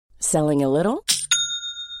Selling a little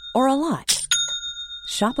or a lot?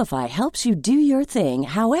 Shopify helps you do your thing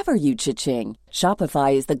however you cha-ching.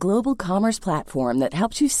 Shopify is the global commerce platform that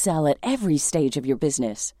helps you sell at every stage of your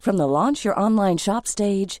business. From the launch your online shop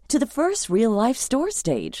stage to the first real-life store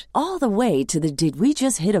stage, all the way to the did we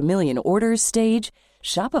just hit a million orders stage.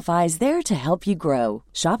 Shopify is there to help you grow.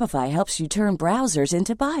 Shopify helps you turn browsers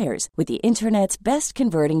into buyers with the internet's best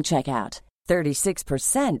converting checkout.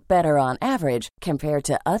 36% better on average compared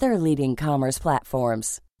to other leading commerce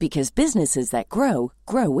platforms. Because businesses that grow,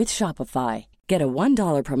 grow with Shopify. Get a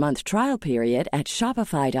 $1 per month trial period at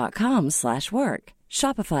shopify.com/work.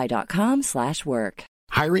 Shopify.com/work.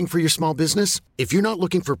 Hiring for your small business? If you're not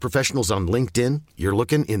looking for professionals on LinkedIn, you're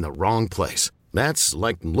looking in the wrong place. That's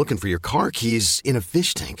like looking for your car keys in a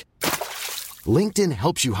fish tank. LinkedIn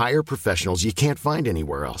helps you hire professionals you can't find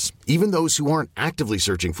anywhere else, even those who aren't actively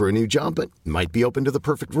searching for a new job but might be open to the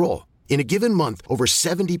perfect role. In a given month, over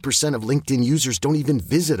 70% of LinkedIn users don't even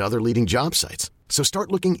visit other leading job sites. So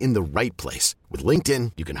start looking in the right place. With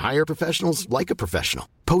LinkedIn, you can hire professionals like a professional.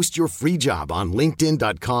 Post your free job on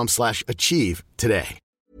linkedin.com/achieve today.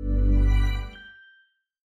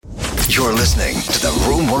 You're listening to the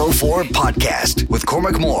Room 104 podcast with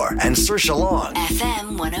Cormac Moore and Saoirse Long.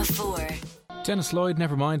 FM 104. Dennis Lloyd,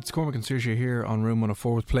 never mind. It's Cormac and Saoirse here on Room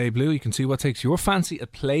 104 with Play Blue. You can see what takes your fancy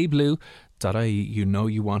at playblue.ie. You know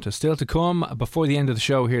you want us. Still to come, before the end of the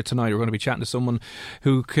show here tonight, we're going to be chatting to someone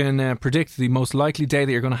who can predict the most likely day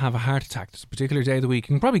that you're going to have a heart attack. It's a particular day of the week. You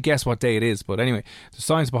can probably guess what day it is, but anyway, the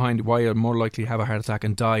science behind why you're more likely to have a heart attack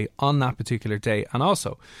and die on that particular day. And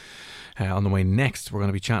also, on the way next, we're going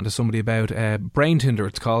to be chatting to somebody about Brain Tinder.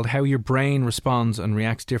 It's called How Your Brain Responds and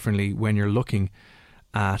Reacts Differently When You're Looking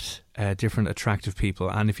at different attractive people.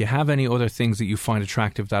 And if you have any other things that you find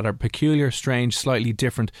attractive that are peculiar, strange, slightly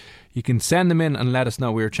different, you can send them in and let us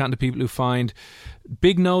know. We're chatting to people who find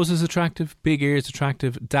big noses attractive, big ears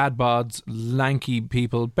attractive, dad bods, lanky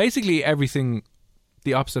people, basically everything,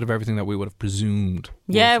 the opposite of everything that we would have presumed.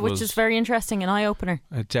 Yeah, which is very interesting, an eye-opener.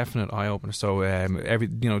 A definite eye-opener. So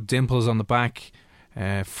dimples on the back,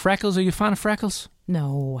 freckles. Are you a fan of freckles?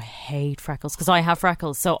 No, I hate freckles because I have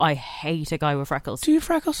freckles, so I hate a guy with freckles. Do you have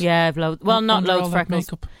freckles? Yeah, I've loads. Well, not loads of freckles.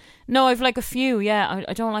 Makeup? No, I've like a few. Yeah,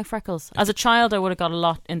 I don't like freckles. As a child, I would have got a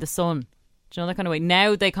lot in the sun. Do you know that kind of way?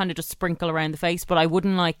 Now they kind of just sprinkle around the face, but I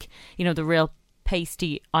wouldn't like, the real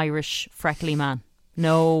pasty Irish freckly man.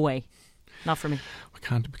 No way, not for me. We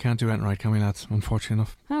can't do anything right, can we, lads? Unfortunately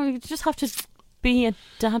enough. No, you just have to be a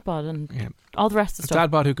dad bod and all the rest of the stuff. Dad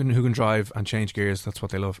bod who can drive and change gears. That's what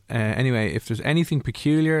they love. Anyway, if there's anything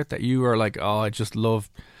peculiar that you are like, I love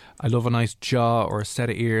a nice jaw or a set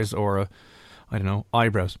of ears or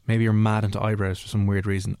eyebrows. Maybe you're mad into eyebrows for some weird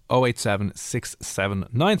reason. 087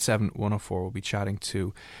 6797 104. We'll be chatting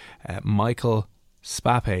to Michael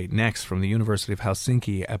Spape next from the University of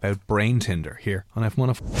Helsinki about Brain Tinder here on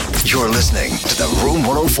F104. You're listening to the Room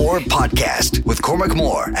 104 podcast with Cormac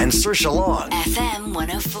Moore and Saoirse Long. FM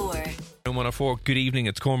 104. Room 104, good evening,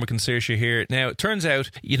 it's Cormac and Saoirse here. Now, it turns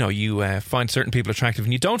out, you find certain people attractive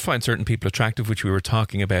and you don't find certain people attractive, which we were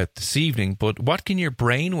talking about this evening, but what can your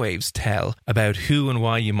brainwaves tell about who and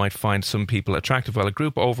why you might find some people attractive? Well, a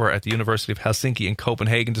group over at the University of Helsinki in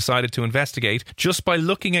Copenhagen decided to investigate, just by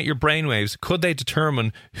looking at your brainwaves, could they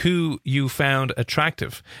determine who you found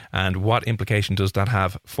attractive and what implication does that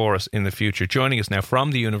have for us in the future? Joining us now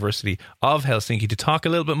from the University of Helsinki to talk a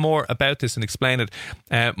little bit more about this and explain it,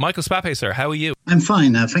 Michael Spape. Sir, how are you? I'm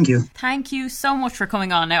fine, thank you. Thank you so much for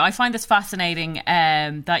coming on. Now, I find this fascinating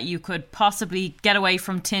that you could possibly get away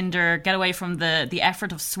from Tinder, get away from the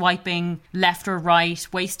effort of swiping left or right,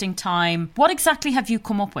 wasting time. What exactly have you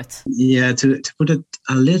come up with? Yeah, to put it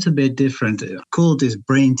a little bit different, I call this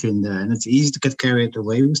Brain Tinder, and it's easy to get carried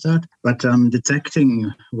away with that. But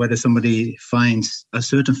detecting whether somebody finds a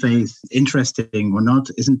certain face interesting or not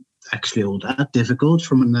isn't actually all that difficult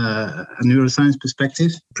from a neuroscience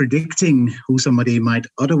perspective. Predicting who somebody might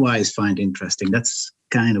otherwise find interesting, that's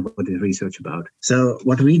kind of what the research about. So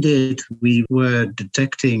what we did, we were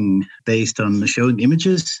detecting based on showing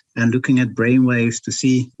images and looking at brainwaves to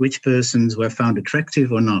see which persons were found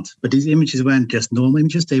attractive or not. But these images weren't just normal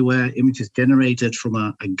images, they were images generated from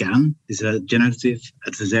a GAN, is a generative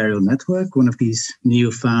adversarial network, one of these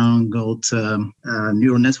newfangled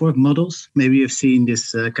neural network models. Maybe you've seen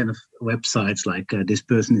this kind of websites like this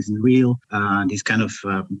person isn't real, these kind of,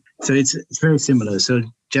 so it's very similar. So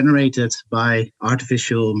generated by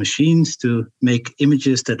artificial machines to make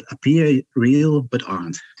images that appear real but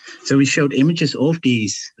aren't. So we showed images of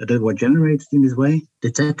these that were generated in this way,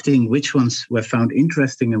 detecting which ones were found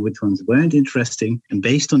interesting and which ones weren't interesting. And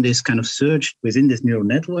based on this kind of search within this neural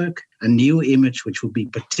network, a new image which would be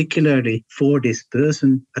particularly for this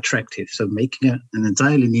person attractive. So making an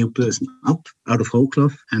entirely new person up out of whole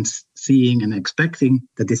cloth and seeing and expecting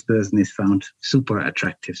that this person is found super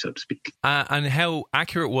attractive, so to speak. And how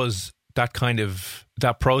accurate was that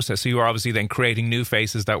process? So you were obviously then creating new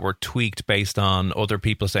faces that were tweaked based on other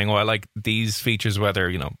people saying, oh, I like these features,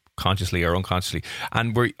 whether, consciously or unconsciously.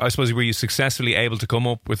 And were you successfully able to come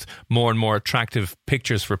up with more and more attractive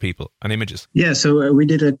pictures for people and images? Yeah, so we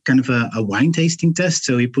did a kind of a wine tasting test.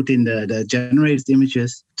 So we put in the generated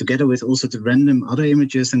images together with also the random other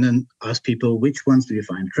images, and then asked people, which ones do you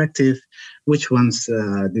find attractive? Which ones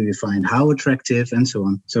do you find how attractive? And so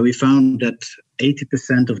on. So we found that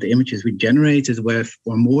 80% of the images we generated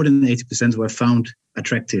or more than 80% were found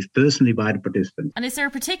attractive personally by the participant. And is there a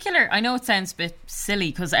particular, I know it sounds a bit silly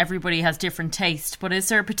because everybody has different taste, but is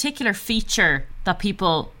there a particular feature that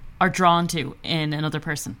people are drawn to in another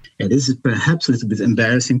person? Yeah, this is perhaps a little bit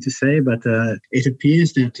embarrassing to say, but it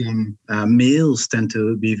appears that males tend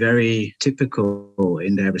to be very typical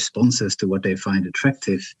in their responses to what they find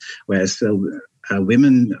attractive, whereas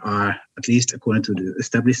women are, at least according to the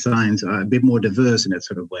established science, are a bit more diverse in that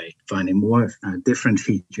sort of way, finding more different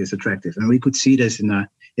features attractive. And we could see this in our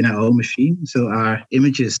own machine. So our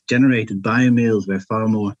images generated by males were far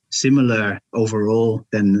more similar overall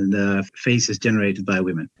than the faces generated by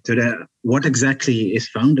women. So what exactly is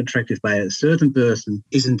found attractive by a certain person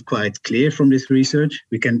isn't quite clear from this research.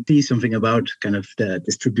 We can see something about kind of the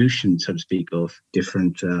distribution, so to speak, of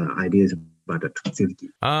different ideas about attractivity.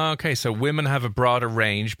 Okay, so women have a broader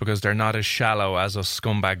range because they're not as shallow as us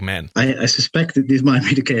scumbag men. I suspect that this might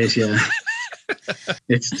be the case, yeah.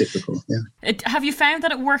 It's typical, yeah. Have you found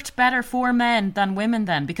that it worked better for men than women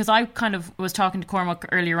then? Because I kind of was talking to Cormac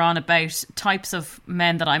earlier on about types of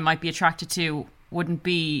men that I might be attracted to wouldn't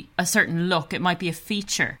be a certain look. It might be a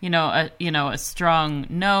feature, a strong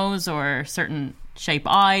nose or certain shape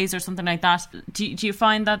eyes or something like that. Do you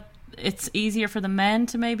find that it's easier for the men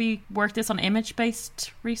to maybe work this on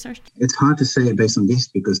image-based research? It's hard to say based on this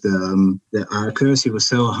because the accuracy was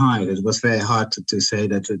so high that it was very hard to say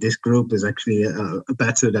that this group is actually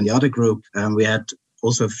better than the other group. We had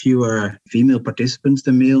also fewer female participants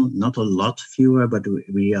than male, not a lot fewer, but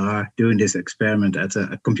we are doing this experiment at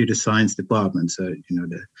a computer science department. So,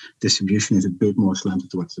 the distribution is a bit more slanted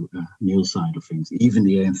towards the male side of things, even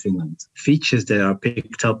here in Finland. Features that are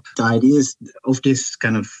picked up. The ideas of this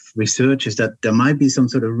kind of research is that there might be some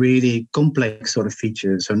sort of really complex sort of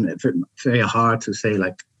features, and very hard to say,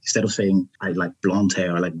 like, instead of saying I like blonde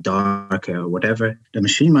hair or like dark hair or whatever, the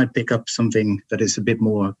machine might pick up something that is a bit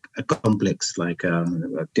more complex, like a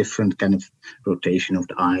different kind of rotation of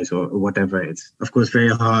the eyes or whatever. It's, of course, very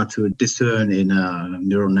hard to discern in a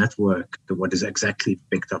neural network what is exactly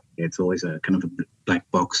picked up. It's always a kind of a black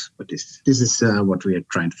box, but this is what we are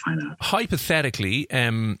trying to find out. Hypothetically,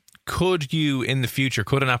 could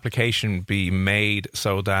an application be made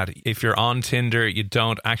so that if you're on Tinder, you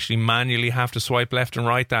don't actually manually have to swipe left and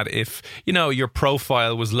right? That if, your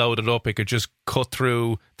profile was loaded up, it could just cut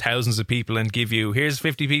through thousands of people and give you, here's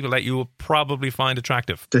 50 people that you will probably find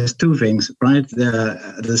attractive? There's two things, right?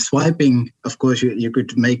 The swiping, of course, you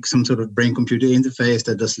could make some sort of brain-computer interface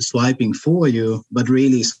that does the swiping for you, but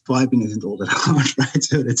really swiping isn't all that hard, right?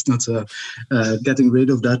 So it's not getting rid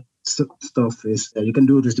of that stuff is you can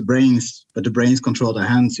do it with the brains, but the brains control the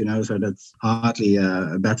hands, so that's hardly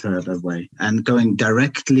better that way. And going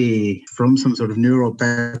directly from some sort of neural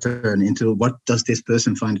pattern into what does this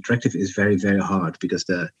person find attractive is very, very hard, because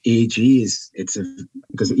the EEG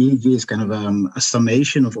is kind of a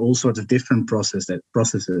summation of all sorts of different processes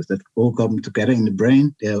that all come together in the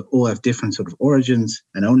brain. They all have different sort of origins,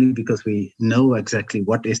 and only because we know exactly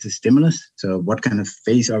what is the stimulus, so what kind of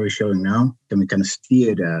face are we showing now, then we kind of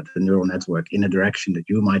steer the neural network in a direction that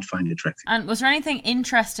you might find attractive. And was there anything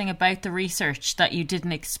interesting about the research that you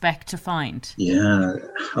didn't expect to find? Yeah,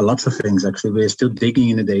 lots of things actually. We're still digging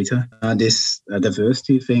in the data. This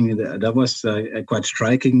diversity thing, that was quite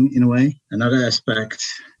striking in a way. Another aspect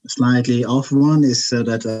slightly off one is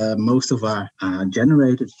that most of our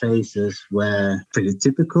generated faces were pretty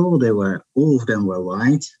typical. All of them were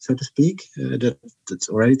white, so to speak. That's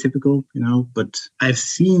already typical, But I've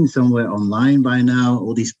seen somewhere online by now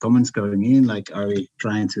all these comments going in, like, are we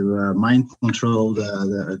trying to mind control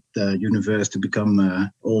the universe to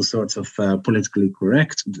become all sorts of politically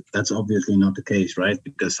correct? That's obviously not the case, right?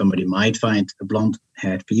 Because somebody might find a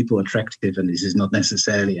blonde-haired people attractive, and this is not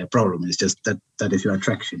necessarily a problem. It's just that is your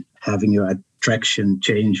attraction. Having your attraction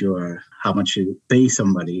change how much you pay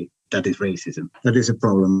somebody, that is racism. That is a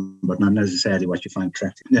problem, but not necessarily what you find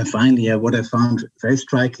attractive. And finally, what I found very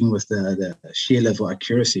striking was the sheer level of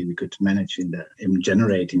accuracy we could manage in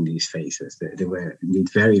generating these faces. They were indeed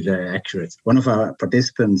very, very accurate. One of our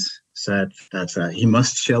participants said that he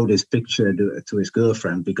must show this picture to his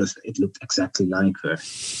girlfriend because it looked exactly like her,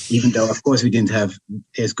 even though, of course, we didn't have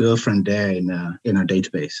his girlfriend there in our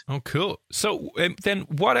database. Oh, cool. So then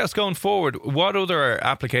what else going forward? What other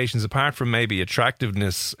applications, apart from maybe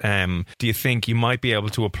attractiveness, do you think you might be able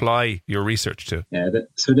to apply your research to? Yeah,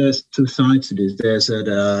 so there's two sides to this. There's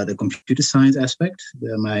the computer science aspect.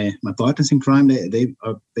 My partners in crime, they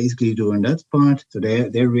are basically doing that part. So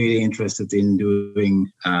they're really interested in doing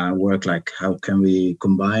work like how can we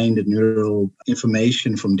combine the neural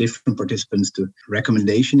information from different participants to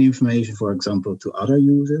recommendation information, for example, to other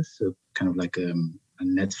users. So kind of like a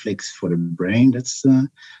Netflix for the brain, that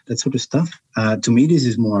sort of stuff. To me, this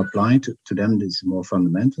is more applied. To them, this is more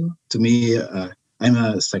fundamental. To me, I'm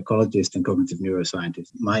a psychologist and cognitive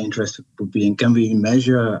neuroscientist. My interest would be in, can we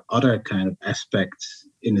measure other kind of aspects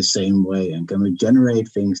in the same way? And can we generate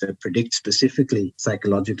things that predict specifically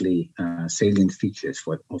psychologically salient features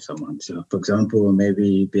of someone? So, for example,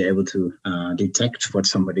 maybe be able to detect what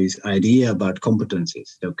somebody's idea about competence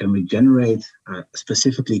is. So can we generate a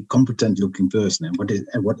specifically competent-looking person?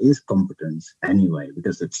 And what is competence anyway?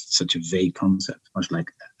 Because it's such a vague concept, much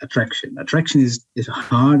like attraction. Attraction is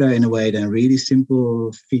harder in a way than really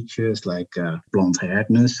simple features like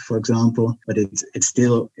blonde-hairedness, for example. But it's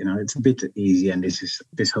still, it's a bit easy, and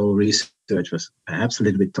this whole research was perhaps a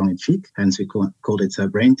little bit tongue-in-cheek, hence we called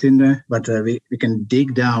it Brain Tinder. But we can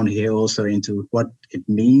dig down here also into what it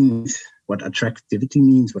means, what attractivity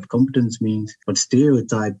means, what competence means, what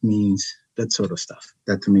stereotype means, that sort of stuff.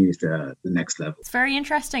 That to me is the next level. It's very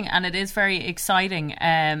interesting and it is very exciting.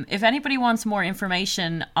 If anybody wants more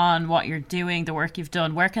information on what you're doing, the work you've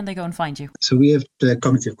done, where can they go and find you? So we have the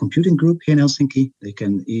Cognitive Computing Group here in Helsinki. They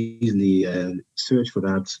can easily search for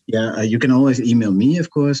that. You can always email me, of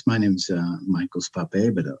course. My name's Michael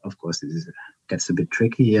Spape, but of course this gets a bit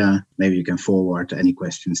tricky. Maybe you can forward any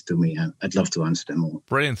questions to me. I'd love to answer them all.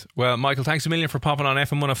 Brilliant. Well, Michael, thanks a million for popping on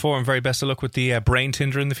FM 104 and very best of luck with the Brain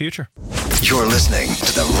Tinder in the future. You're listening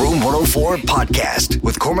to the Room 104 podcast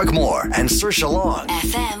with Cormac Moore and Saoirse Long.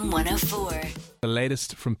 FM 104. The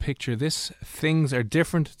latest from Picture This. Things are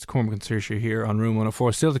different. It's Cormac and Saoirse here on Room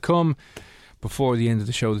 104. Still to come before the end of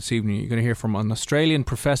the show this evening. You're going to hear from an Australian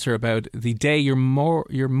professor about the day you're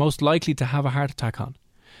most likely to have a heart attack on.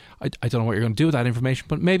 I don't know what you're going to do with that information,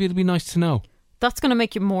 but maybe it'll be nice to know. That's going to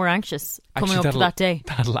make you more anxious coming up to that day.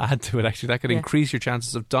 That'll add to it, actually. That could increase your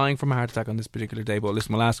chances of dying from a heart attack on this particular day. But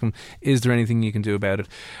listen, we'll ask him, is there anything you can do about it?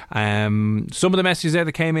 Some of the messages there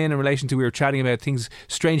that came in relation to, we were chatting about things,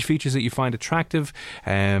 strange features that you find attractive.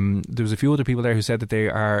 There was a few other people there who said that they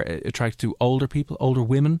are attracted to older people, older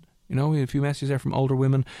women. We have a few messages there from older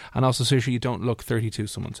women. And also, Saoirse, you don't look 32,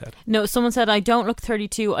 someone said. No, someone said, I don't look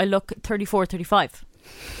 32, I look 34, 35.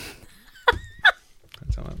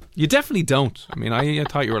 You definitely don't. I mean, I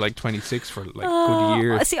thought you were like 26 for like good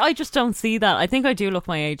years. See, I just don't see that. I think I do look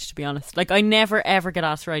my age, to be honest. Like, I never ever get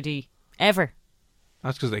asked for ID. Ever.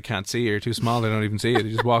 That's because they can't see you. You're too small, they don't even see you.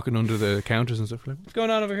 They're just walking under the counters and stuff. Like, what's going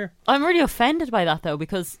on over here? I'm really offended by that, though,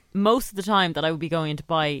 because most of the time that I would be going to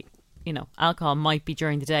buy, alcohol might be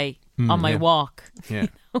during the day on my walk. Yeah.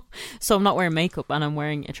 So I'm not wearing makeup and I'm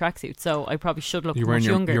wearing a tracksuit, so I probably should look You're much wearing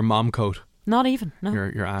younger. your mom coat. Not even, no.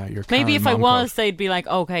 Your maybe if I was, coat. they'd be like,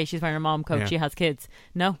 okay, she's wearing a mom coat, she has kids.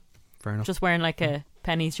 No. Fair enough. Just wearing like a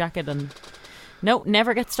Penny's jacket and... No,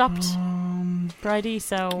 never get stopped for ID,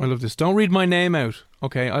 so... I love this. Don't read my name out.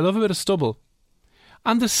 Okay, I love a bit of stubble.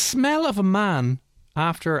 And the smell of a man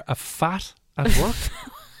after a fat at work.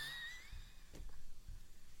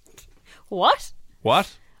 What?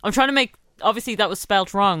 I'm trying to make... Obviously, that was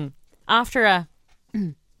spelt wrong. After a...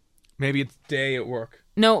 Maybe it's day at work.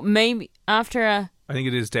 No, maybe after a... I think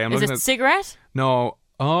it is day. Is it cigarette? No.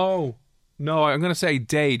 Oh. No, I'm going to say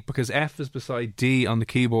date because F is beside D on the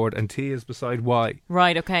keyboard and T is beside Y.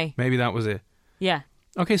 Right, okay. Maybe that was it. Yeah.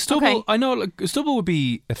 Okay, stubble. Okay. I know stubble would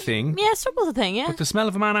be a thing. Yeah, stubble's a thing, yeah. But the smell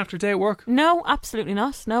of a man after a day at work? No, absolutely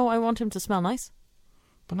not. No, I want him to smell nice.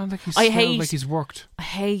 But not like he I smells hate- like he's worked. I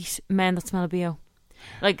hate men that smell of BO.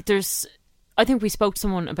 Like, I think we spoke to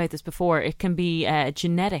someone about this before. It can be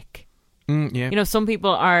genetic. Yeah. You know, some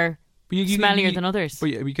people are But smellier than others. But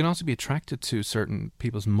you can also be attracted to certain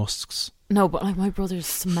people's musks. No, but like my brothers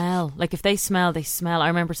smell. Like if they smell, they smell. I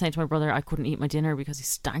remember saying to my brother, I couldn't eat my dinner because he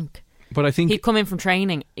stank. But I think He'd come in from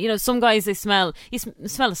training. You know, some guys they smell. You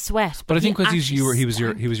smell of sweat. But I think because he was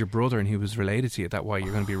stank. your brother and he was related to you, that's why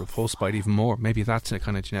you're going to be repulsed by it even more. Maybe that's a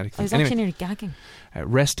kind of genetic I thing. was actually nearly gagging.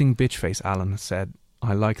 Resting bitch face, Alan said,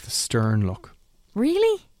 I like the stern look.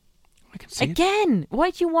 Really? I can see it. Again? Why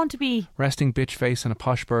do you want to be? Resting bitch face and a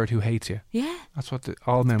posh bird who hates you. Yeah. That's what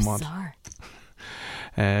all men want. Bizarre.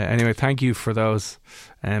 Anyway, thank you for those.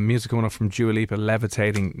 Music coming up from Dua Lipa,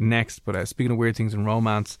 Levitating next. But speaking of weird things in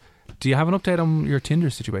romance, do you have an update on your Tinder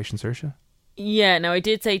situation, Saoirse? Yeah. Now I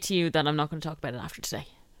did say to you that I'm not going to talk about it after today,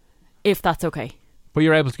 if that's okay. But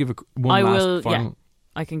you're able to give one I last will. final. Yeah.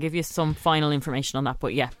 I can give you some final information on that.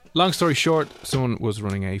 But yeah. Long story short, someone was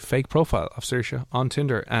running a fake profile of Saoirse on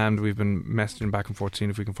Tinder, and we've been messaging back and forth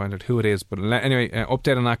seeing if we can find out who it is. But anyway,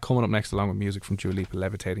 update on that coming up next, along with music from Dua Lipa,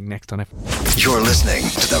 Levitating next on it. You're listening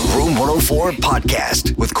to the Room 104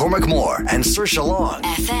 podcast with Cormac Moore and Saoirse Long.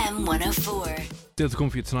 FM 104. Still to come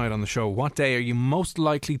for you tonight on the show. What day are you most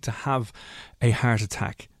likely to have a heart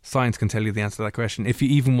attack? Science can tell you the answer to that question if you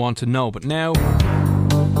even want to know. But now,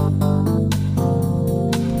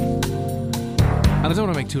 and I don't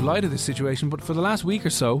want to make too light of this situation, but for the last week or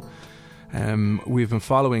so, we've been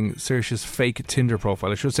following Saoirse's fake Tinder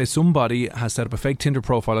profile. I should say somebody has set up a fake Tinder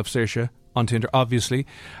profile of Saoirse on Tinder, obviously.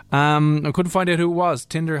 I couldn't find out who it was.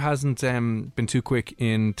 Tinder hasn't been too quick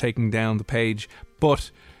in taking down the page,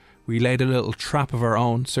 but we laid a little trap of our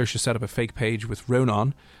own. Saoirse set up a fake page with Rune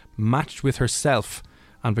on, matched with herself,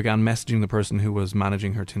 and began messaging the person who was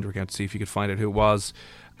managing her Tinder account to see if you could find out who it was.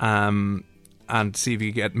 And see if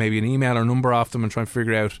you get maybe an email or number off them and try and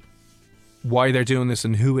figure out why they're doing this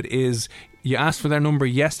and who it is. You asked for their number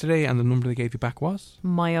yesterday and the number they gave you back was?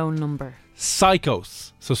 My own number.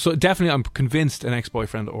 Psychos. So definitely I'm convinced an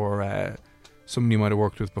ex-boyfriend or someone you might have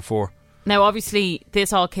worked with before. Now obviously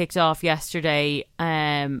this all kicked off yesterday.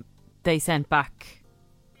 They sent back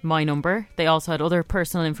my number. They also had other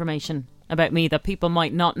personal information about me that people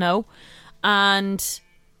might not know. And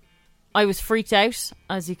I was freaked out,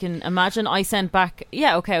 as you can imagine. I sent back,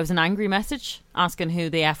 it was an angry message asking who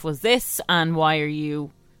the F was this and why are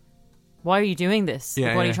you doing this?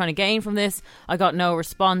 Yeah, what are you trying to gain from this? I got no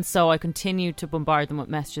response, so I continued to bombard them with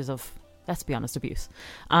messages of, let's be honest, abuse.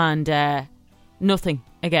 And nothing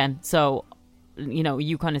again. So, you know,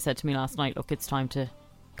 you kind of said to me last night, look, it's time to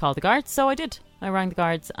call the guards. So I did. I rang the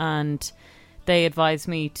guards and they advised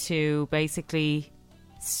me to basically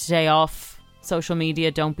stay off social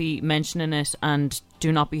media, don't be mentioning it, and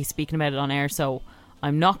do not be speaking about it on air. So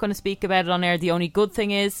I'm not going to speak about it on air. The only good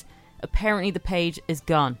thing is apparently the page is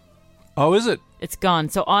gone. Oh, is it? It's gone.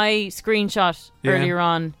 So I screenshot earlier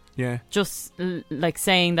on, just like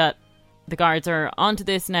saying that the guards are onto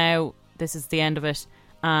this now, this is the end of it,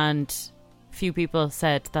 and few people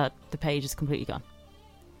said that the page is completely gone.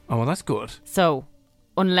 Oh, well, that's good. So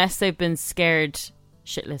unless they've been scared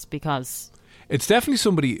shitless, because it's definitely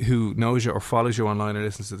somebody who knows you or follows you online or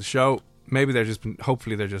listens to the show. Maybe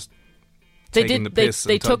hopefully they're just taking the piss.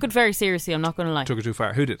 They took it very seriously, I'm not going to lie. Took it too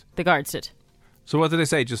far. Who did? The guards did. So what did they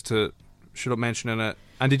say? Just to shut up mentioning it?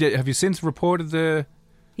 And have you since reported the...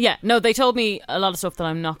 Yeah, no, they told me a lot of stuff that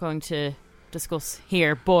I'm not going to discuss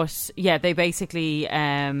here. But yeah, they basically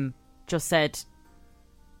just said,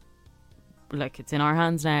 like, it's in our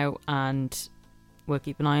hands now and we'll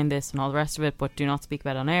keep an eye on this and all the rest of it, but do not speak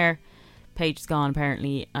about it on air. Page is gone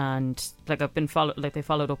apparently, and like I've been followed, like they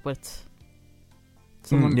followed up with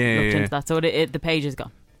someone looked into that, so the page is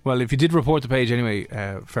gone. Well, if you did report the page anyway,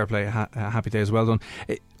 fair play, happy days, well done.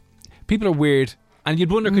 People are weird, and you'd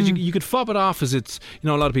wonder because you could fob it off as it's, you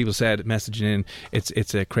know, a lot of people said messaging in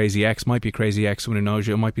it's a crazy ex, might be a crazy ex, someone who knows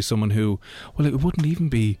you, it might be someone who, well, it wouldn't even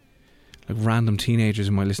be like random teenagers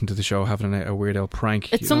who might listen to the show having a weird old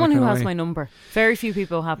prank. It's someone who has my number. Very few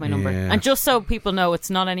people have my number. Yeah. And just so people know,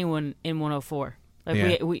 it's not anyone in 104.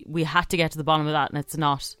 Like we had to get to the bottom of that, and it's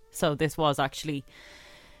not. So this was actually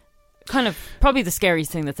kind of probably the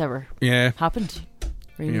scariest thing that's ever happened.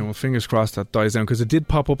 Really. Well, fingers crossed that dies down, because it did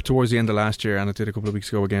pop up towards the end of last year, and it did a couple of weeks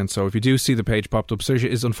ago again. So if you do see the page popped up, Saoirse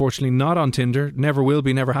is unfortunately not on Tinder, never will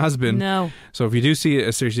be, never has been. No. So if you do see a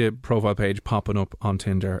Saoirse profile page popping up on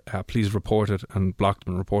Tinder, please report it and block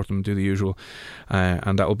them and report them, do the usual,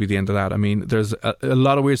 and that will be the end of that. I mean, there's a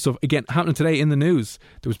lot of weird stuff again happening today in the news.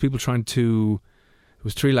 There was people there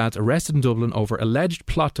was 3 lads arrested in Dublin over alleged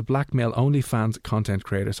plot to blackmail OnlyFans content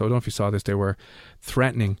creators. So I don't know if you saw this. They were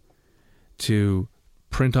threatening to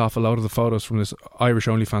print off a load of the photos from this Irish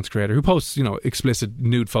OnlyFans creator who posts, explicit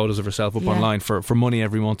nude photos of herself up online for money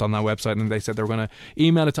every month on that website. And they said they were going to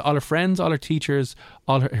email it to all her friends, all her teachers,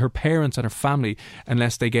 all her parents and her family,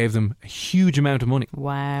 unless they gave them a huge amount of money.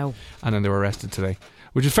 Wow. And then they were arrested today.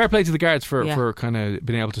 Which is fair play to the guards for kind of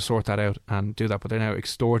being able to sort that out and do that. But they're now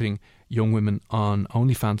extorting young women on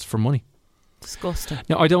OnlyFans for money. Disgusting.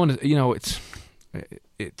 Now, I don't want to,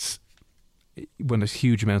 it's when there's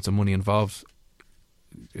huge amounts of money involved,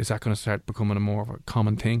 is that going to start becoming a more of a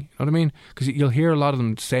common thing? You know what I mean? Because you'll hear a lot of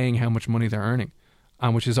them saying how much money they're earning.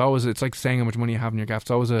 And which is always, it's like saying how much money you have in your gaff.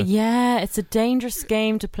 It's always it's a dangerous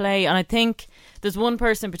game to play. And I think there's one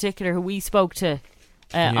person in particular who we spoke to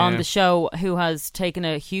on the show who has taken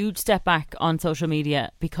a huge step back on social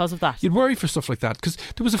media because of that. You'd worry for stuff like that, because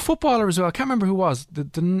there was a footballer as well, I can't remember who it was,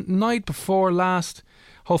 the night before last,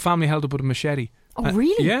 whole family held up with a machete. Oh,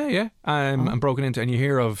 really? Yeah. And broken into, and you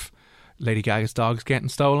hear of Lady Gaga's dogs getting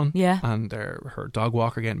stolen, and her dog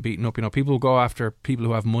walker getting beaten up. People go after people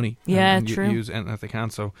who have money, and true. Use anything that they can.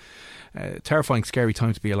 So terrifying, scary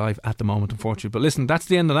time to be alive at the moment, unfortunately. But listen, that's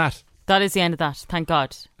the end of that. That is the end of that, thank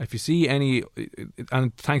God. If you see any,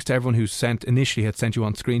 and thanks to everyone who initially had sent you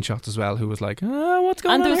on screenshots as well, who was like, what's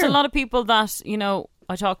going on? And there was here? a lot of people that,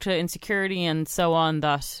 I talked to in security and so on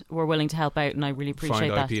that were willing to help out, and I really appreciate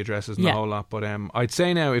that. that. IP addresses and a whole lot. But I'd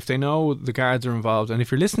say now, if they know the guards are involved, and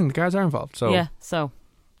if you're listening, the guards are involved. So yeah, so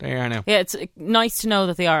they are now. Yeah, it's nice to know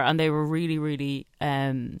that they are, and they were really, really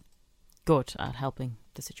good at helping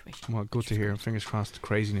the situation. Well, good to hear. Fingers crossed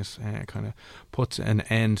craziness kind of puts an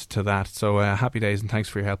end to that. So happy days, and thanks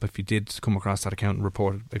for your help. If you did come across that account and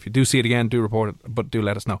report it, if you do see it again, do report it, but do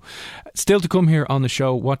let us know. Still to come here on the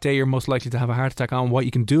show, what day you're most likely to have a heart attack on, what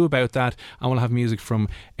you can do about that, and we'll have music from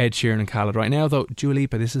Ed Sheeran and Khaled. Right now though, Dua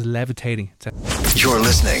Lipa, this is Levitating. You're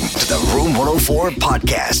listening to the Room 104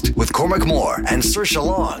 podcast with Cormac Moore and Saoirse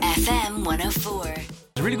Long. FM 104.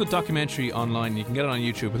 There's a really good documentary online. You can get it on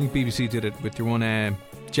YouTube. I think BBC did it with your one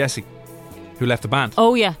Jessie, who left the band.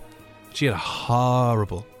 Oh yeah. She had a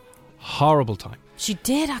horrible time. She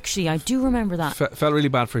did, actually. I do remember that. Felt really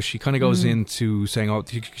bad for her. She kind of goes into saying,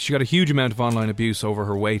 she got a huge amount of online abuse over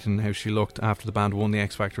her weight and how she looked after the band won the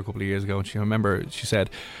X Factor a couple of years ago. And she said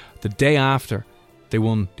the day after they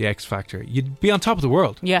won the X Factor, you'd be on top of the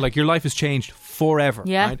world. Yeah. Like your life has changed forever.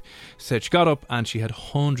 Yeah. Right? Said she got up and she had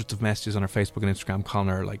hundreds of messages on her Facebook and Instagram calling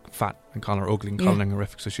her like fat and calling her ugly and calling her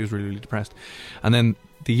horrific. So she was really, really depressed. And then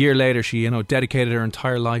the year later, she dedicated her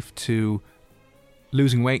entire life to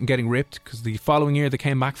losing weight and getting ripped, because the following year they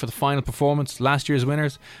came back for the final performance, last year's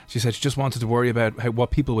winners. She said she just wanted to worry about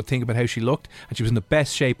what people would think about how she looked, and she was in the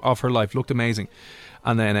best shape of her life, looked amazing.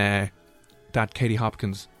 And then that Katie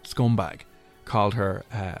Hopkins scumbag called her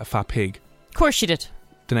a fat pig. Of course she did.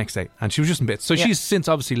 The next day, and she was just in bits. So she's since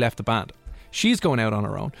obviously left the band. She's going out on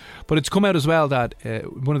her own, but it's come out as well that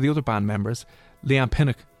one of the other band members, Leanne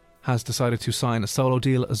Pinnock, has decided to sign a solo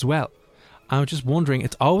deal as well. I'm just wondering,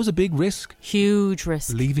 it's always a big risk. Huge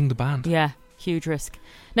risk. Leaving the band. Yeah, huge risk.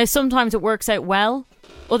 Now, sometimes it works out well,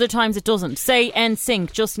 other times it doesn't. Say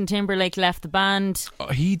NSYNC, Justin Timberlake left the band. Oh,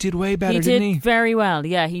 he did way better, didn't he? He did very well,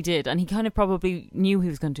 yeah, he did. And he kind of probably knew he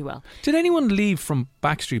was going to do well. Did anyone leave from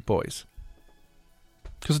Backstreet Boys?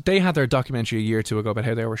 Because they had their documentary a year or two ago about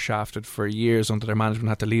how they were shafted for years under their management,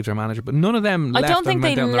 had to leave their manager, but none of them left and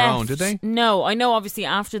went down their own, did they? No, I know obviously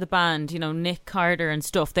after the band, Nick Carter and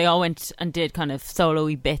stuff, they all went and did kind of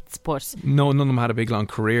solo-y bits, but no, none of them had a big long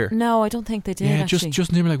career. No, I don't think they did, actually.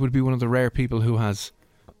 Justin Timberlake would be one of the rare people who has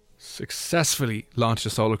successfully launched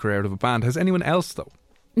a solo career out of a band. Has anyone else though?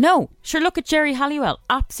 No. Sure, look at Geri Halliwell.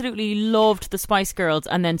 Absolutely loved the Spice Girls,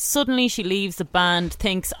 and then suddenly she leaves the band,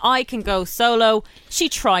 thinks, I can go solo. She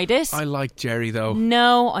tried it. I like Geri though.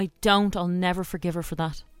 No, I don't. I'll never forgive her for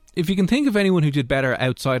that. If you can think of anyone who did better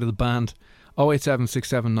outside of the band,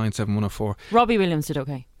 08767971004. Robbie Williams did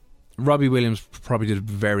okay. Robbie Williams probably did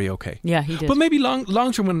very okay. Yeah, he did. But maybe long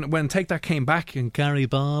term, when Take That came back and Gary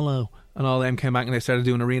Barlow and all them came back and they started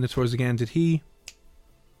doing arena tours again, did he...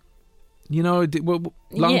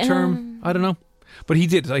 long term, I don't know. But he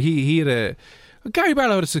did. He had a... Gary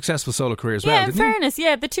Barlow had a successful solo career as well, yeah, didn't in fairness,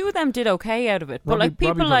 yeah, the two of them did okay out of it. But Robbie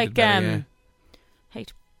people like... better,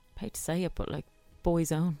 hate to say it, but like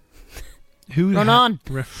Boyzone. Who Ronan.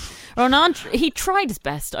 Ronan, he tried his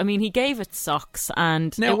best. I mean, he gave it socks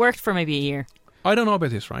and Now- it worked for maybe a year. I don't know about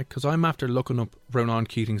this, right? Because I'm after looking up Ronan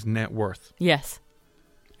Keating's net worth. Yes.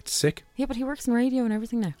 It's sick. Yeah, but he works in radio and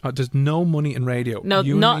everything now. There's no money in radio. No,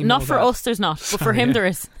 You and me know not for that. us there's not, but for Sorry, him yeah. there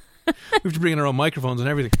is. We have to bring in our own microphones and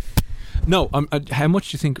everything. No, how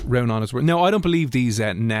much do you think Ronan is worth? No, I don't believe these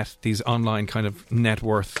these online kind of net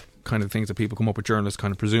worth kind of things that people come up with, journalists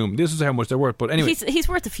kind of presume. This is how much they're worth. But anyway, He's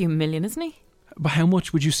worth a few million, isn't he? but how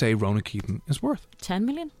much would you say Ronan Keating is worth? 10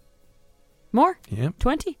 million? More? Yeah.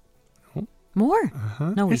 20? No. More?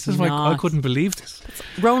 No, This he's is like, not. I couldn't believe this.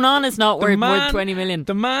 Ronan is not worth 20 million.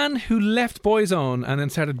 The man who left Boyzone and then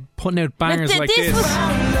started putting out bangers like this.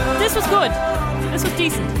 This was good. This was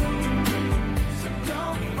decent.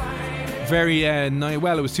 Very,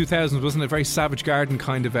 well, it was 2000s, wasn't it? Very Savage Garden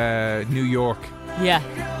kind of New York. Yeah.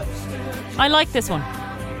 I like this one.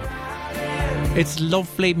 It's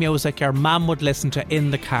lovely music your mum would listen to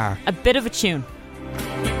in the car. A bit of a tune.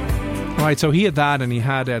 Right, so he had that and he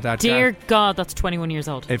had that. Dear God, that's 21 years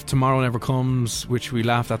old. If Tomorrow Never Comes, which we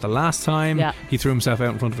laughed at the last time. Yeah. He threw himself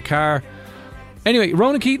out in front of a car. Anyway,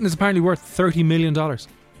 Ronan Keating is apparently worth $30 million.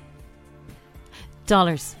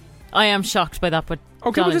 Dollars. I am shocked by that, but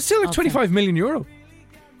Okay, but it's still like okay. 25 million euro.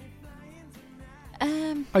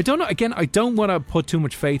 I don't know. Again, I don't want to put too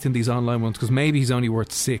much faith in these online ones because maybe he's only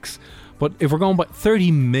worth 6. But if we're going by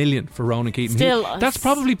 30 million for Ronan Keating, Still, that's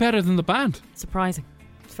probably better than the band. Surprising.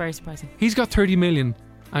 It's very surprising. He's got 30 million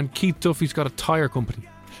and Keith Duffy's got a tyre company.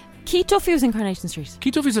 Keith Duffy was in Coronation Street.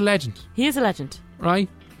 Keith Duffy's a legend, He is a legend. right?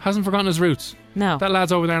 Hasn't forgotten his roots. No. That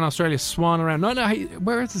lad's over there in Australia swanning around. No,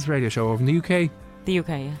 where is this radio show? Over in the UK? The UK,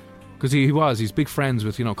 yeah. Because he's big friends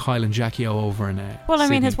with, Kyle and Jackie O over in Well, I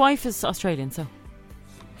mean, Sydney. his wife is Australian, so.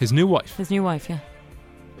 His new wife. His new wife, yeah.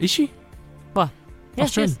 Is she? What? Yes,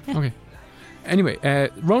 Australian? yes, yeah. Okay. Anyway,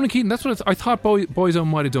 Ronan Keating, that's what I thought Boyzone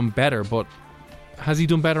might have done better, but has he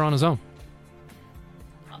done better on his own?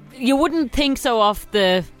 You wouldn't think so off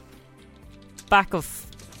the back of.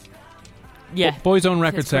 Yeah. Boyzone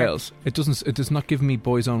record His career. sales. It does not give me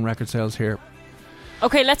Boyzone record sales here.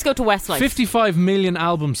 Okay, let's go to Westlife. 55 million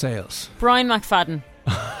album sales. Brian McFadden.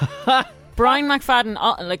 Brian McFadden,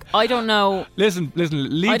 I don't know. Listen.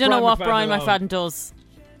 Leave I don't know what Brian Brian alone. McFadden does.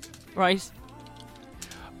 Right?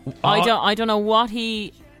 I don't know what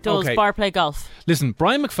he does. Okay. Bar play golf. Listen,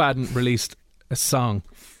 Brian McFadden released a song.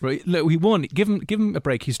 Right, look, he won. Give him a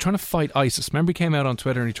break. He's trying to fight ISIS. Remember, he came out on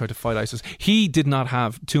Twitter and he tried to fight ISIS. He did not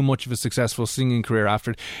have too much of a successful singing career after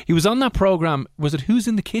it. He was on that program. Was it Who's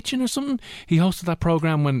in the Kitchen or something? He hosted that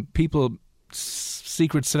program when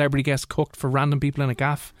secret celebrity guests cooked for random people in a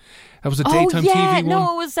gaff. That was a daytime TV one.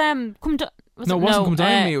 No, it was Come No, it wasn't Come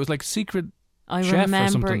Dine With Me. It was like Secret I Chef remember. or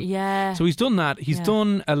something. Yeah. So he's done that. He's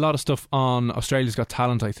done a lot of stuff on Australia's Got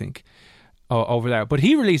Talent, I think, over there. But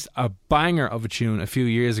he released a banger of a tune a few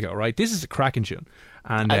years ago, right? This is a cracking tune.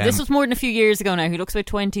 And this was more than a few years ago now. He looks about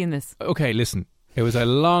 20 in this. okay, listen. It was a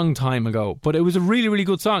long time ago, but it was a really, really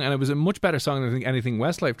good song, and it was a much better song than I think anything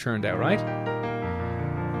Westlife turned out, right?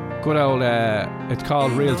 Good old, it's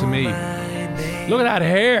called Real to Me. Look at that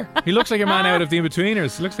hair. He looks like a man out of The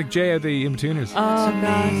Inbetweeners. He looks like Jay out of The Inbetweeners. Oh,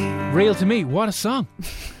 God. Real to Me. What a song.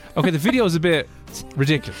 Okay, the video is a bit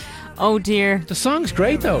ridiculous. Oh, dear. The song's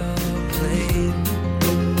great, though.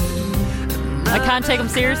 I can't take him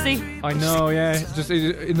seriously. I know, yeah. Just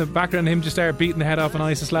in the background, him just there beating the head off an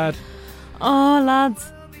ISIS lad. Oh,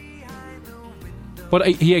 lads. But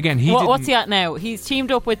he didn't. What's he at now? He's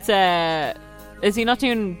teamed up with... is he not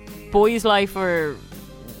doing Boys Life or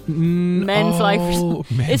Men's Life or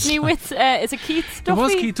something? Men's Isn't he Life. with... is it Keith There Duffy?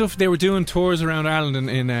 was Keith Duffy. They were doing tours around Ireland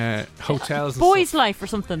in hotels and Boys stuff. Life or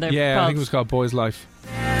something. They're Yeah, called. I think it was called Boys Life.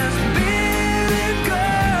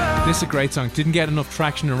 This is a great song. Didn't get enough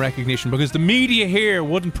traction and recognition because the media here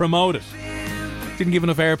wouldn't promote it. Didn't give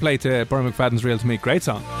enough airplay to Brian McFadden's Real to Me. Great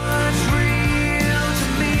song.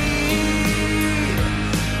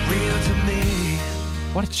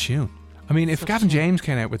 What a tune. I mean, if Gavin James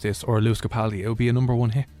came out with this or Lewis Capaldi, it would be a number one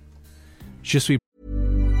hit. Just we.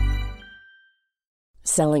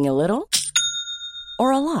 Selling a little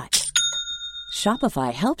or a lot?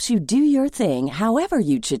 Shopify helps you do your thing however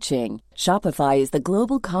you cha-ching. Shopify is the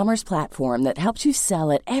global commerce platform that helps you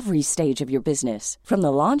sell at every stage of your business. From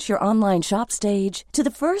the launch your online shop stage to the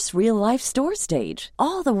first real life store stage,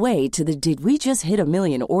 all the way to the did we just hit a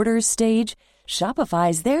million orders stage.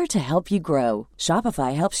 Shopify's there to help you grow.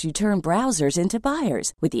 Shopify helps you turn browsers into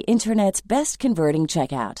buyers with the internet's best converting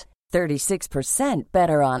checkout. 36%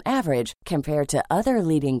 better on average compared to other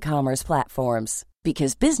leading commerce platforms.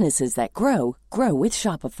 Because businesses that grow, grow with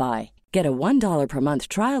Shopify. Get a $1 per month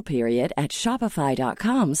trial period at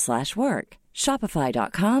shopify.com/work.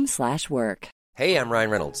 Shopify.com/work. Hey, I'm Ryan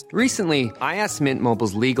Reynolds. Recently, I asked Mint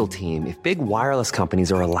Mobile's legal team if big wireless companies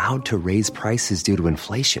are allowed to raise prices due to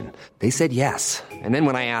inflation. They said yes. And then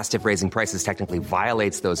when I asked if raising prices technically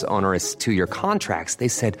violates those onerous 2-year contracts, they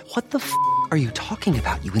said, "What the f*** are you talking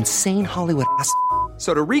about, you insane Hollywood ass?"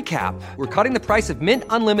 So to recap, we're cutting the price of Mint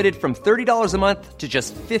Unlimited from $30 a month to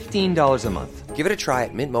just $15 a month. Give it a try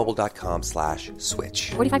at mintmobile.com/switch.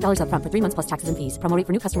 $45 up front for 3 months plus taxes and fees. Promo rate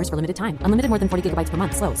for new customers for limited time. Unlimited more than 40 gigabytes per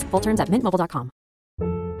month. Slows full terms at mintmobile.com.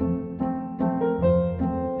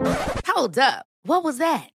 Hold up. What was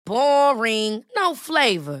that? Boring. No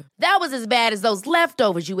flavor. That was as bad as those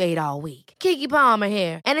leftovers you ate all week. Keke Palmer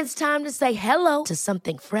here, and it's time to say hello to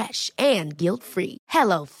something fresh and guilt-free.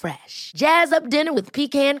 Hello Fresh. Jazz up dinner with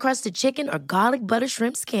pecan-crusted chicken or garlic butter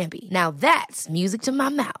shrimp scampi. Now that's music to my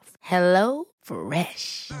mouth. Hello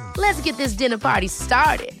Fresh. Let's get this dinner party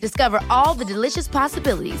started. Discover all the delicious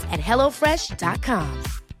possibilities at hellofresh.com.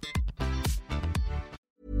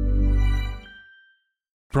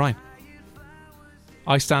 Brian.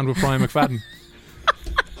 I stand with Brian McFadden.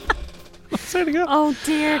 There you go. Oh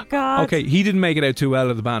dear God. Okay, he didn't make it out too well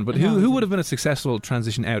of the band, but who would have been a successful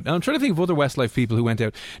transition out? Now, I'm trying to think of other Westlife people who went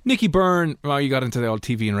out. Nicky Byrne, you got into the old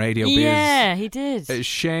TV and radio biz. Yeah, he did.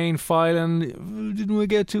 Shane Filan, didn't we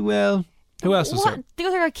get too well? Who else was there? The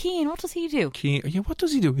other guy, Keane, what does he do? Keane, yeah, what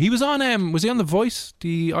does he do? He was on, was he on The Voice?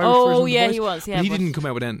 The Irish version of The Voice? He was, yeah. But he didn't come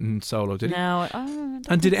out with anything solo, did he? No.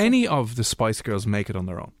 And did any of the Spice Girls make it on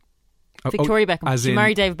their own? Victoria Beckham. She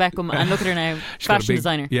married David Beckham, and look at her now, fashion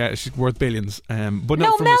designer. Yeah, she's worth billions. But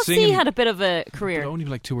no, from Mel singing, C had a bit of a career. Only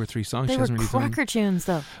like 2 or 3 songs. They she were hasn't really cracker tunes,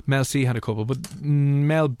 though. Mel C had a couple, but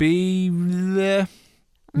Mel B, none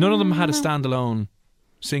of them had a standalone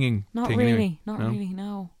singing Not thing. really, anyway. not really,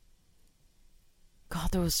 no.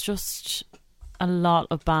 God, there was just a lot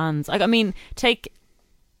of bands. I mean, take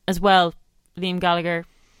as well Liam Gallagher,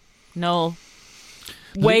 Noel,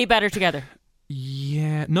 way better together.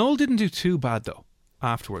 Yeah, Noel didn't do too bad though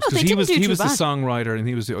afterwards, because he was the songwriter and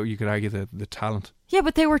he was you could argue the talent. Yeah,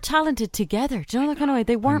 but they were talented together. Do you know that kind of way?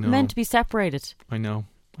 They weren't meant to be separated. I know.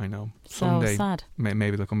 Someday, sad.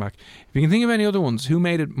 Maybe they'll come back. If you can think of any other ones who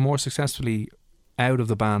made it more successfully out of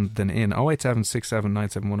the band than in,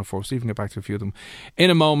 08767971004. So you can get back to a few of them in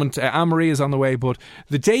a moment. Anne-Marie is on the way, but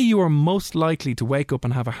the day you are most likely to wake up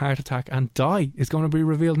and have a heart attack and die is going to be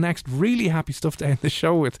revealed next. Really happy stuff to end the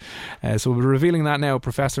show with. So we'll be revealing that now. A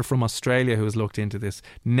professor from Australia who has looked into this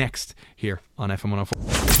next here on FM 104.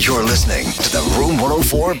 You're listening to the Room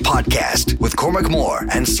 104 podcast with Cormac Moore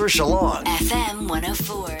and Saoirse Long. FM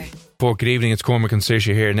 104. Good evening, it's Cormac and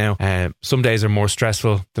Saoirse here now. Some days are more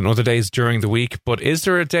stressful than other days during the week, but is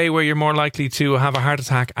there a day where you're more likely to have a heart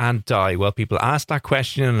attack and die? Well, people asked that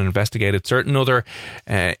question and investigated certain other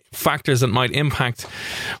factors that might impact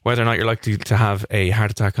whether or not you're likely to have a heart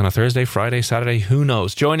attack on a Thursday, Friday, Saturday, who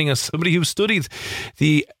knows. Joining us, somebody who studied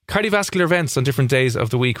the cardiovascular events on different days of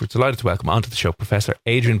the week. We're delighted to welcome onto the show Professor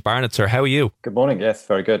Adrian Barnett. Sir, how are you? Good morning. Yes,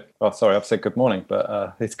 very good. Oh, sorry, I've said good morning,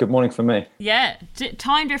 but it's good morning for me. Yeah,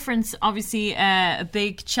 time difference, obviously a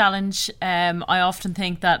big challenge. I often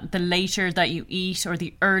think that the later that you eat or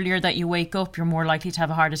the earlier that you wake up, you're more likely to have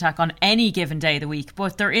a heart attack on any given day of the week.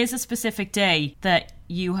 But there is a specific day that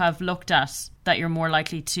you have looked at that you're more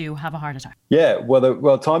likely to have a heart attack. Yeah,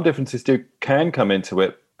 well, time differences can come into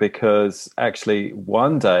it, because actually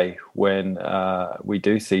one day when we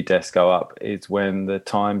do see deaths go up is when the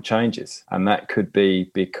time changes. And that could be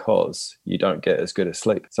because you don't get as good a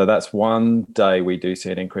sleep. So that's one day we do see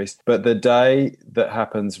an increase. But the day that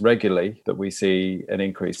happens regularly that we see an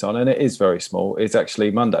increase on, and it is very small, is actually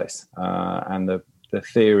Mondays. And the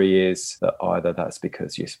theory is that either that's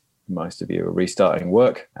because most of you are restarting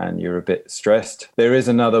work and you're a bit stressed. There is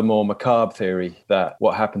another more macabre theory that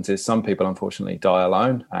what happens is some people unfortunately die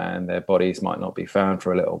alone and their bodies might not be found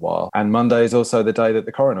for a little while. And Monday is also the day that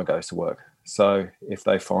the coroner goes to work. So if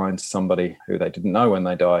they find somebody who they didn't know when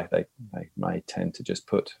they die, they may tend to just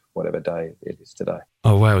put whatever day it is today.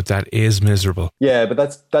 Oh wow, that is miserable. Yeah, but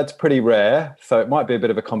that's pretty rare. So it might be a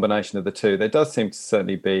bit of a combination of the two. There does seem to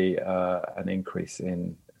certainly be an increase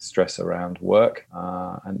in stress around work,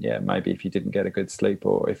 and maybe if you didn't get a good sleep,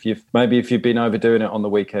 or if you've been overdoing it on the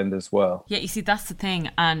weekend as well. Yeah, you see, that's the thing.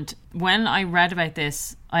 And when I read about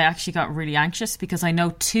this, I actually got really anxious, because I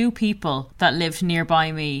know 2 people that lived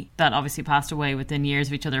nearby me that obviously passed away within years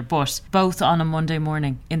of each other, but both on a Monday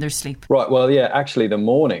morning in their sleep. Right, well, yeah, actually the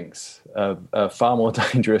mornings are far more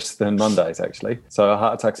dangerous than Mondays, actually. So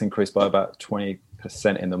heart attacks increased by about 20%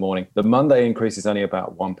 20% in the morning. The Monday increase is only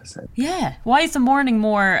about 1%. Yeah. Why is the morning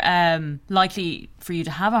more likely for you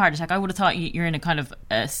to have a heart attack? I would have thought you're in a kind of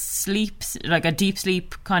a sleep, like a deep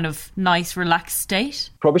sleep, kind of nice, relaxed state.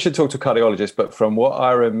 Probably should talk to a cardiologist, but from what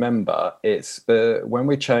I remember, it's when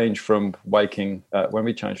we change from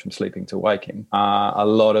sleeping to waking, a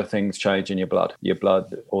lot of things change in your blood. Your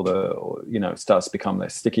blood, starts to become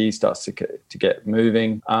less sticky, starts to get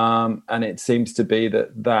moving, and it seems to be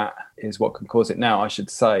that is what can cause it. Now, I should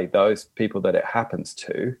say, those people that it happens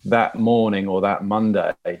to, that morning or that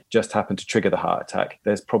Monday just happened to trigger the heart attack.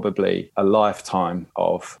 There's probably a lifetime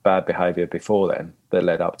of bad behaviour before then that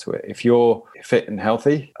led up to it. If you're fit and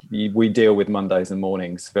healthy, we deal with Mondays and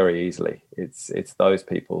mornings very easily. It's those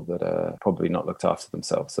people that are probably not looked after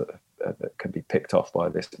themselves that can be picked off by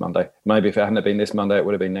this Monday. Maybe if it hadn't been this Monday, it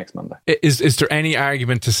would have been next Monday. Is there any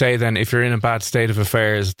argument to say then, if you're in a bad state of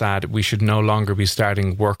affairs, that we should no longer be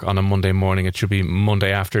starting work on a Monday morning? It should be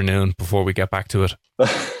Monday afternoon before we get back to it.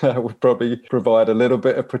 That would probably provide a little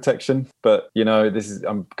bit of protection. But,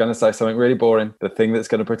 I'm going to say something really boring. The thing that's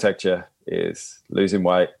going to protect you is losing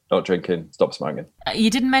weight, not drinking, stop smoking.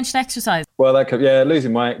 You didn't mention exercise. Well,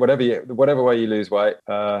 losing weight, whatever way you lose weight,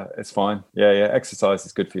 it's fine. Yeah, exercise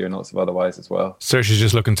is good for you in lots of other ways as well. Saoirse's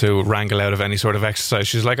just looking to wrangle out of any sort of exercise.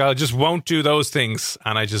 She's like, I just won't do those things,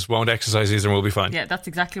 and I just won't exercise either, and we'll be fine. Yeah, that's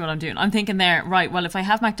exactly what I'm doing. I'm thinking there, right, well, if I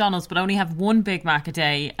have McDonald's but only have one Big Mac a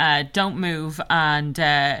day, don't move and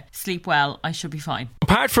sleep well, I should be fine.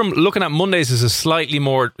 Apart from looking at Mondays as a slightly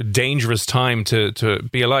more dangerous time to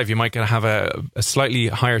be alive, you might have a slightly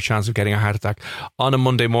higher chance of getting a heart attack on a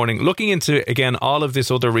Monday morning. Looking into, again, all of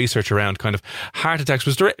this other research around kind of heart attacks,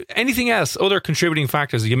 was there anything else, other contributing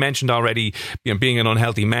factors? You mentioned already, being an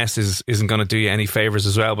unhealthy mess isn't going to do you any favours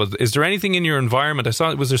as well, but is there anything in your environment?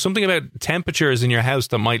 Was there something about temperatures in your house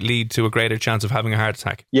that might lead to a greater chance of having a heart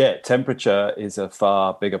attack? Yeah, temperature is a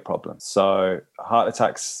far bigger problem. So heart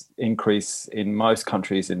attacks increase in most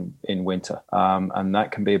countries in winter, and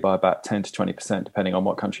that can be by about 10 to 20% depending on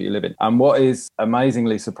what country you live in. And what is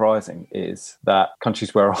amazingly surprising is that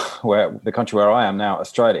countries where the country where I am now,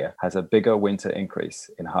 Australia, has a bigger winter increase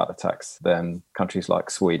in heart attacks than countries like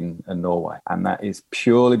Sweden and Norway, and that is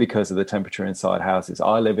purely because of the temperature inside houses.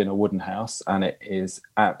 I live in a wooden house and it is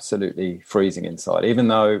absolutely freezing inside, even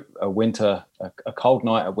though a cold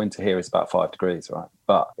night of winter here is about 5 degrees, right?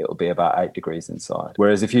 But it'll be about 8 degrees inside.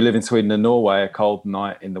 Whereas if you live in Sweden and Norway, a cold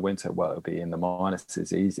night in the winter, well, it'll be in the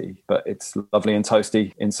minuses easy, but it's lovely and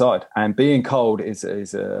toasty inside. And being cold is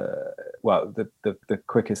the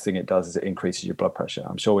quickest thing it does is it increases your blood pressure.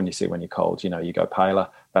 I'm sure when you're cold, you go paler.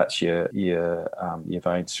 That's your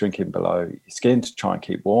veins shrinking below your skin to try and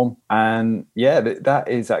keep warm. And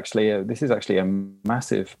this is actually a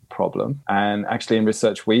massive problem. And actually, in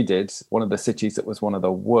research we did, one of the cities that was one of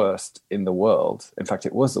the worst in the world, in fact,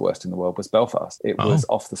 it was the worst in the world, was Belfast. It was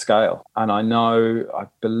off the scale. And I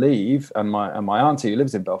believe, and my auntie who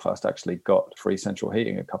lives in Belfast actually got free central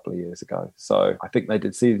heating a couple of years ago. So I think they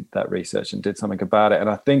did see that research and did something about it. And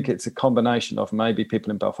I think it's a combination of maybe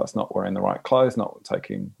people in Belfast not wearing the right clothes, not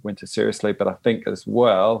taking winter seriously, but I think as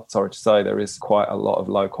well, sorry to say, there is quite a lot of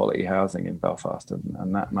low quality housing in Belfast,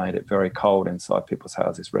 and that made it very cold inside people's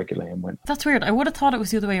houses regularly in winter. That's weird. I would have thought it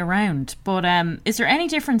was the other way around, but is there any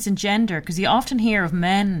difference in gender? Because you often hear of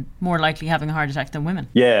men more likely having a heart attack than women.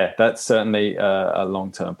 Yeah, that's certainly a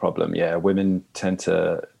long-term problem. Yeah, women tend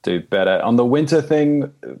to do better. On the winter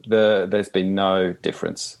thing, there's been no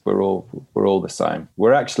difference. We're all the same.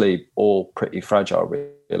 We're actually all pretty fragile,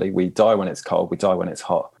 really. We die when it's cold, we die when it's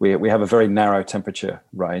hot. We have a very narrow temperature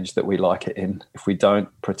range that we like it in if we don't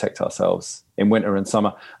protect ourselves in winter and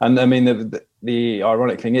summer. And I mean, the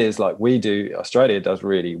ironic thing is, like Australia does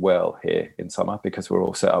really well here in summer because we're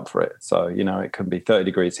all set up for it. So, it can be 30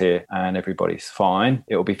 degrees here and everybody's fine.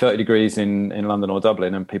 It will be 30 degrees in London or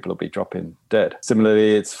Dublin and people will be dropping dead.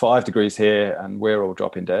 Similarly, it's 5 degrees here and we're all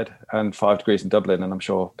dropping dead, and 5 degrees in Dublin, and I'm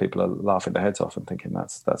sure people are laughing their heads off and thinking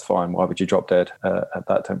that's fine. Why would you drop dead at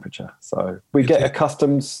that temperature? So we get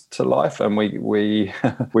accustomed to life, and we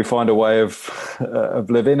find a way of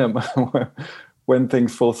living. And when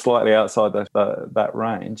things fall slightly outside that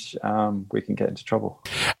range, we can get into trouble.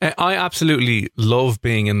 I absolutely love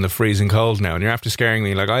being in the freezing cold now, and you're after scaring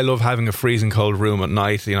me. Like, I love having a freezing cold room at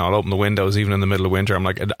night. I'll open the windows even in the middle of winter. I'm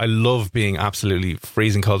like, I love being absolutely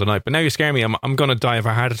freezing cold at night. But now you're scaring me. I'm going to die of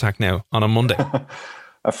a heart attack now on a Monday.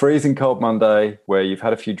 A freezing cold Monday where you've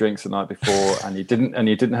had a few drinks the night before and you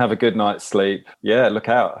didn't have a good night's sleep. Yeah, look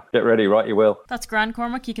out. Get ready, write your will. That's grand,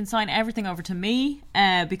 Cormac. You can sign everything over to me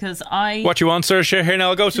because I... What you want, sir? Here now,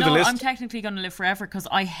 I'll go through the list. I'm technically going to live forever because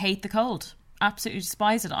I hate the cold. Absolutely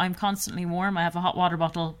despise it. I'm constantly warm. I have a hot water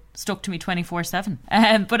bottle stuck to me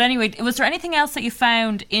 24/7. But anyway, was there anything else that you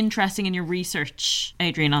found interesting in your research,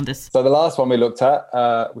 Adrian, on this? So the last one we looked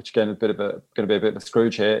at, which again is going to be a bit of a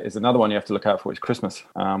Scrooge here, is another one you have to look out for, which is Christmas.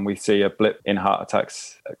 We see a blip in heart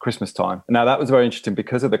attacks at Christmas time. Now that was very interesting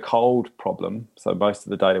because of the cold problem. So most of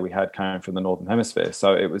the data we had came from the Northern Hemisphere.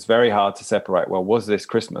 So it was very hard to separate, well, was this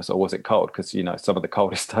Christmas or was it cold? Because, you know, some of the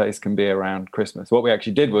coldest days can be around Christmas. What we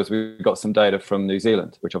actually did was we got some data from New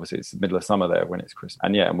Zealand, which obviously it's the middle of summer there when it's Christmas.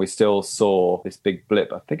 And we still saw this big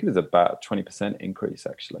blip. I think it was about 20% increase,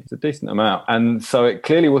 actually. It's a decent amount. And so it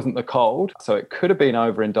clearly wasn't the cold. So it could have been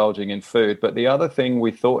overindulging in food. But the other thing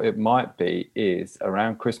we thought it might be is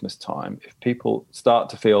around Christmas time, if people start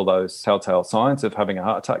to feel those telltale signs of having a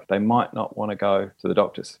heart attack, they might not want to go to the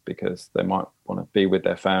doctors because they might want to be with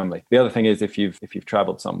their family. The other thing is if you've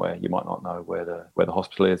traveled somewhere, you might not know where the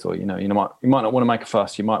hospital is, or you might not want to make a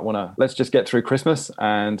fuss. You might want to, let's just get through Christmas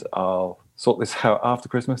and I'll sort this out after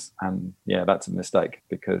Christmas. And that's a mistake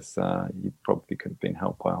because you probably could have been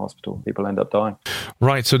helped by a hospital. People end up dying.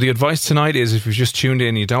 Right. So the advice tonight is if you've just tuned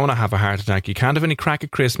in, you don't want to have a heart attack, you can't have any crack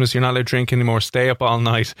at Christmas, you're not allowed to drink anymore, stay up all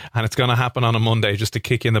night, and it's going to happen on a Monday just to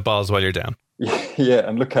kick you in the balls while you're down. Yeah,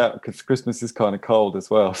 and look out because Christmas is kind of cold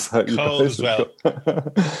as well. So cold as well.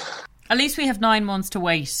 At least we have 9 months to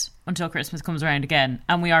wait until Christmas comes around again,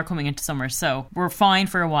 and we are coming into summer, so we're fine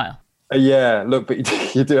for a while. Yeah, look, but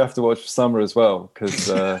you do have to watch for summer as well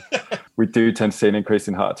because we do tend to see an increase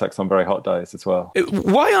in heart attacks on very hot days as well.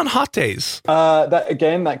 Why on hot days?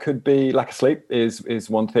 That could be lack of sleep is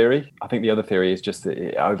one theory. I think the other theory is just that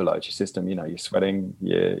it overloads your system. You know, you're sweating,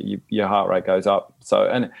 your heart rate goes up. So,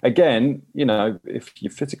 and again, if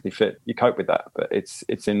you're physically fit, you cope with that. But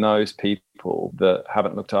it's in those people that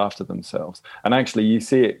haven't looked after themselves. And actually, you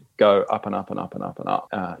see it go up and up and up and up and up.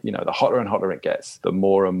 The hotter and hotter it gets, the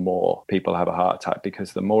more and more people have a heart attack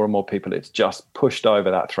because the more and more people it's just pushed over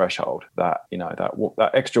that threshold that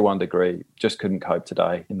extra 1 degree just couldn't cope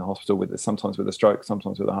today in the hospital with it, sometimes with a stroke,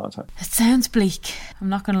 sometimes with a heart attack. It sounds bleak. I'm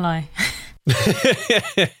not going to lie.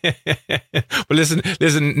 Well, listen.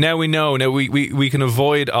 Now we know. Now we can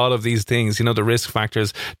avoid all of these things. The risk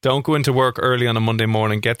factors. Don't go into work early on a Monday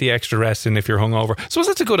morning. Get the extra rest in if you're hungover. So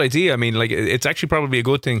that's a good idea. I mean, it's actually probably a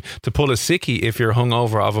good thing to pull a sickie if you're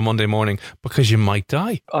hungover of a Monday morning because you might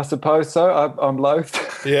die. I suppose so. I'm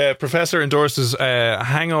loath. Yeah, Professor endorses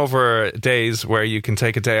hangover days where you can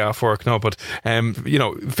take a day off work. No, but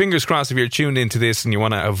fingers crossed if you're tuned into this and you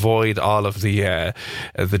want to avoid all of the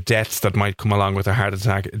deaths that might come along with a heart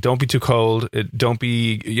attack. Don't be too cold. Don't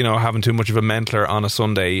be, having too much of a mentler on a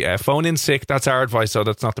Sunday. Phone in sick. That's our advice. So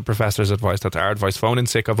that's not the professor's advice. That's our advice. Phone in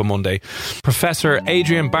sick of a Monday. Professor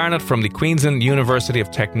Adrian Barnett from the Queensland University of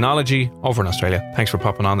Technology over in Australia. Thanks for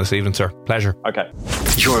popping on this evening, sir. Pleasure. Okay.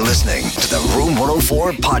 You're listening to the Room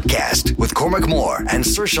 104 podcast with Cormac Moore and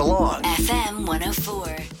Saoirse Long. FM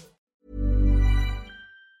 104.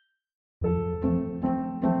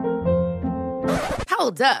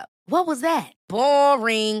 Hold up. What was that?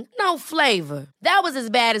 Boring. No flavor. That was as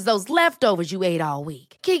bad as those leftovers you ate all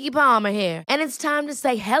week. Keke Palmer here. And it's time to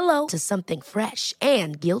say hello to something fresh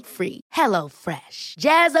and guilt-free. Hello Fresh.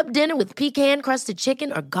 Jazz up dinner with pecan-crusted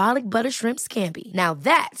chicken or garlic butter shrimp scampi. Now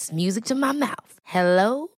that's music to my mouth.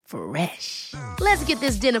 Hello Fresh. Let's get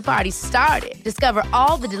this dinner party started. Discover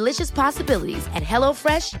all the delicious possibilities at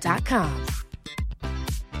HelloFresh.com.